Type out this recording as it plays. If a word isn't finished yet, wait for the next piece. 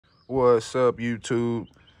What's up, YouTube?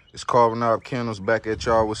 It's Carver Kennels back at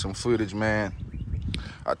y'all with some footage, man.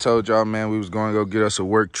 I told y'all, man, we was going to go get us a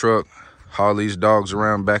work truck, haul these dogs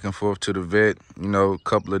around back and forth to the vet, you know, a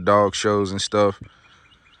couple of dog shows and stuff.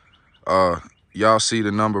 Y'all see the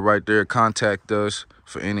number right there. Contact us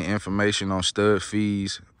for any information on stud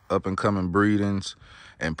fees, up-and-coming breedings,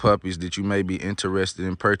 and puppies that you may be interested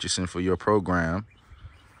in purchasing for your program.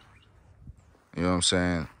 You know what I'm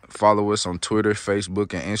saying? Follow us on Twitter,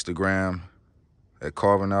 Facebook, and Instagram at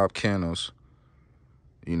Carver Kennels.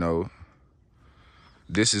 You know,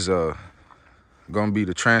 this is gonna be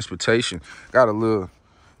the transportation. Got a little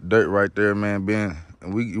dirt right there, man.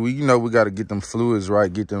 We you know, we got to get them fluids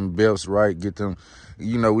right, get them belts right, get them.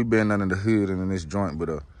 You know, we been under the hood and in this joint, but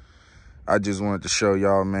I just wanted to show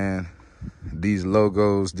y'all, man, these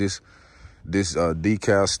logos, this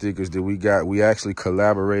decal stickers that we got. We actually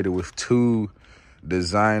collaborated with 2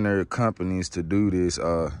 designer companies to do this.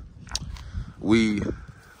 We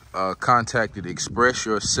contacted Express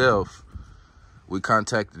Yourself. We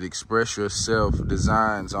contacted Express Yourself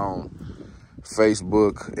Designs on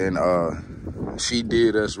Facebook, and she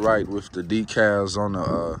did us right with the decals on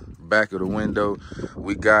the back of the window.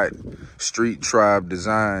 We got Street Tribe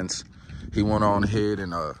Designs. He went on ahead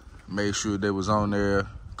and made sure they was on there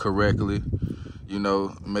correctly. You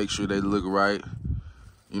know, make sure they look right.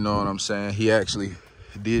 You know what I'm saying? He actually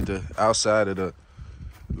did the outside of the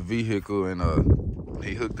vehicle, and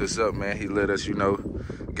he hooked us up, man. He let us, you know,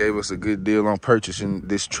 gave us a good deal on purchasing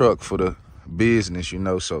this truck for the business, you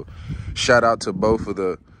know. So shout out to both of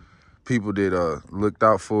the people that looked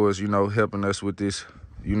out for us, you know, helping us with this,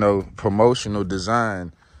 you know, promotional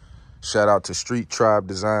design. Shout out to Street Tribe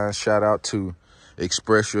Designs. Shout out to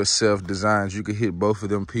Express Yourself Designs. You can hit both of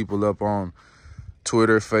them people up on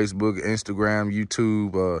Twitter, Facebook, Instagram,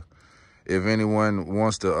 YouTube. If anyone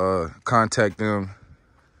wants to contact them,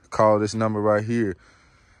 call this number right here,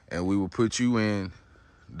 and we will put you in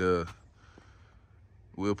the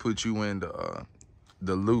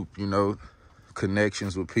the loop, you know,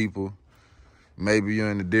 connections with people. Maybe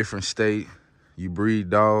you're in a different state, you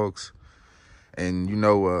breed dogs, and you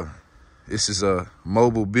know, this is a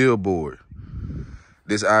mobile billboard.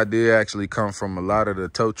 This idea actually come from a lot of the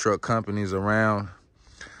tow truck companies around.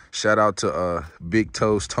 Shout out to Big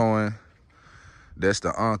Toes Towing. That's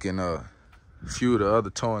the Unk, and a few of the other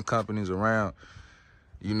towing companies around.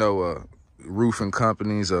 You know, roofing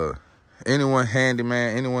companies, anyone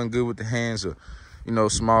handyman, anyone good with the hands, or, you know,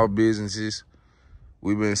 small businesses.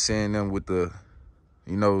 We've been seeing them with the,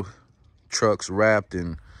 you know, trucks wrapped,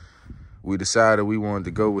 and we decided we wanted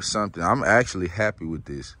to go with something. I'm actually happy with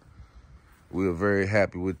this. We are very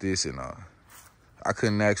happy with this, and I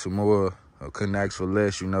couldn't ask for more, or couldn't ask for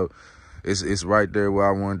less, you know. It's right there where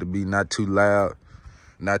I wanted to be, not too loud,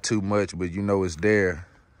 not too much, but you know it's there.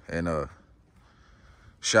 And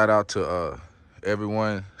shout out to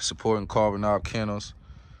everyone supporting Carver Kennels.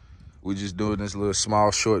 We just doing this little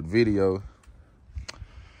small short video.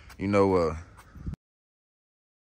 You know,